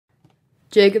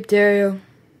Jacob Theriot,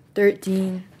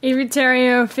 13. Avery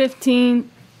Theriot,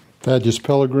 15. Thaddeus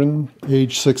Pellegrin,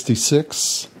 age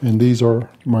 66, and these are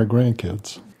my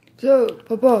grandkids. So,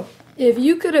 Papa, if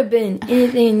you could have been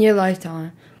anything in your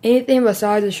lifetime, anything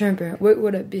besides a shrimper, what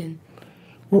would it been?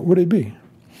 What would it be?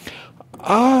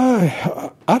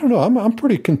 I don't know. I'm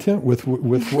pretty content with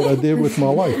what I did with my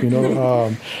life.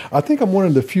 I think I'm one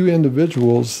of the few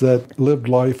individuals that lived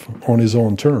life on his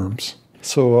own terms.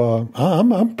 So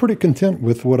I'm pretty content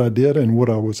with what I did and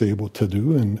what I was able to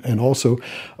do. And also,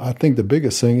 I think the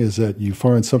biggest thing is that you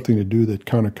find something to do that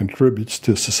kind of contributes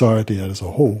to society as a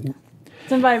whole.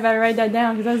 Somebody better write that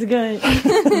down because that's good.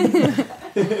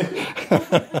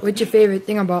 What's your favorite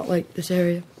thing about this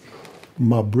area?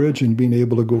 My bridge and being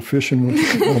able to go fishing on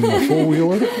my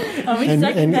four-wheeler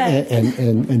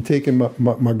and taking my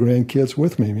grandkids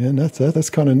with me, man. That's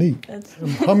kind of neat.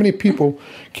 How many people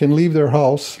can leave their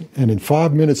house and in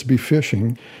 5 minutes be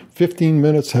fishing, 15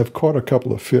 minutes have caught a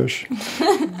couple of fish,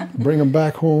 bring them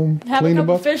back home, clean them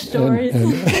up. Fish stories.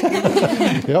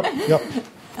 Yep.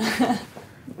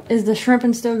 Is the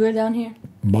shrimping still good down here?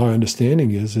 My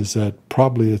understanding is that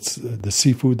probably it's the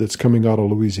seafood that's coming out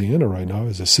of Louisiana right now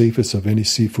is the safest of any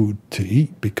seafood to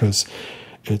eat because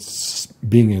it's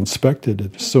being inspected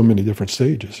at so many different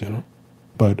stages,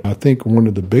 But I think one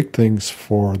of the big things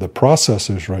for the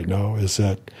processors right now is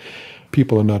that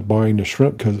people are not buying the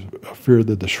shrimp because of fear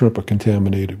that the shrimp are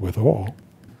contaminated with oil.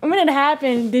 When it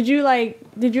happened, did you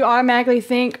automatically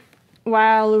think,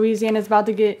 wow, Louisiana's about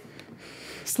to get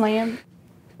slammed?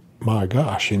 My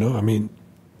gosh,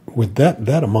 with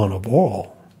that amount of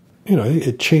oil,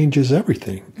 it changes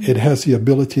everything. It has the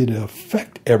ability to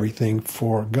affect everything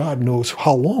for God knows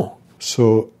how long.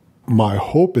 So my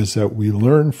hope is that we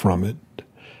learn from it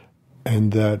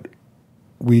and that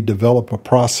we develop a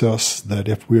process that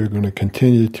if we're going to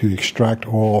continue to extract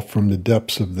oil from the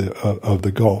depths of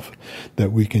the Gulf,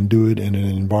 that we can do it in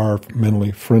an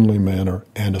environmentally friendly manner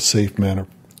and a safe manner.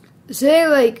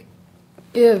 Say,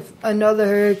 if another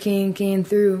hurricane came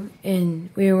through and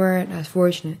we weren't as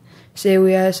fortunate, say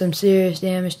we had some serious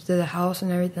damage to the house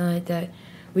and everything like that,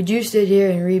 would you sit here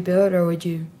and rebuild or would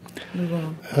you move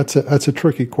on? That's a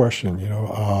tricky question,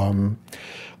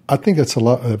 I think that's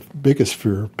the biggest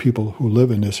fear of people who live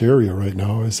in this area right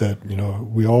now is that,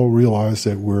 we all realize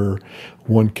that we're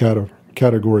one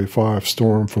Category 5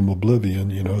 storm from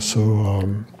oblivion,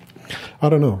 so I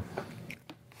don't know.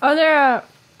 Are there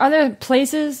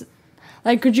places...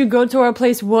 could you go to where a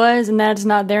place was and that's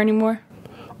not there anymore?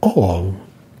 Oh,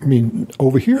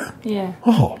 over here? Yeah.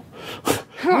 Oh.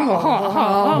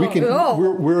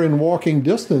 We're in walking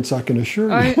distance, I can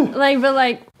assure you.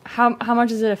 How much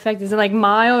does it affect? Is it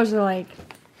miles or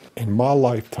In my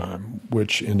lifetime,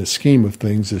 which in the scheme of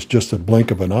things is just a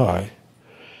blink of an eye,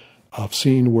 I've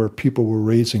seen where people were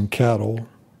raising cattle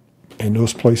and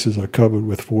those places are covered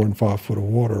with 4 and 5 foot of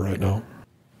water right now.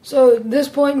 So at this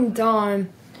point in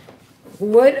time,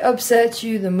 what upsets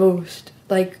you the most?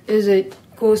 Is it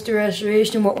coastal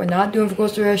restoration, what we're not doing for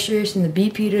coastal restoration, the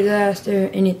BP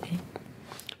disaster, anything?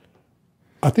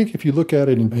 I think if you look at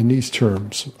it in these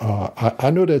terms, I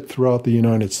know that throughout the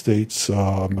United States,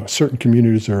 certain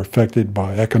communities are affected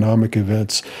by economic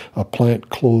events, a plant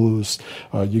closed,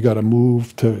 you got to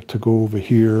move to go over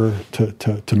here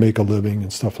to make a living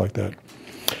and stuff like that.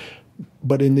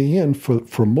 But in the end,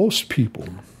 for most people,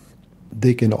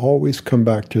 they can always come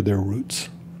back to their roots.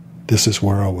 This is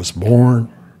where I was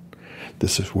born.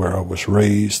 This is where I was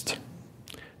raised.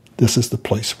 This is the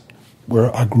place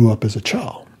where I grew up as a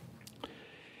child.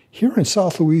 Here in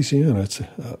South Louisiana, it's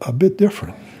a bit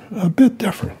different, I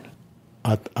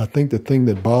think the thing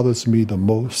that bothers me the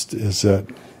most is that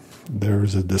there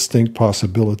is a distinct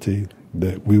possibility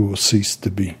that we will cease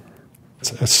to be.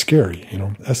 That's scary,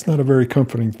 That's not a very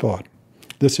comforting thought.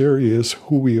 This area is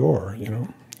who we are,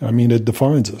 It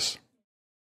defines us.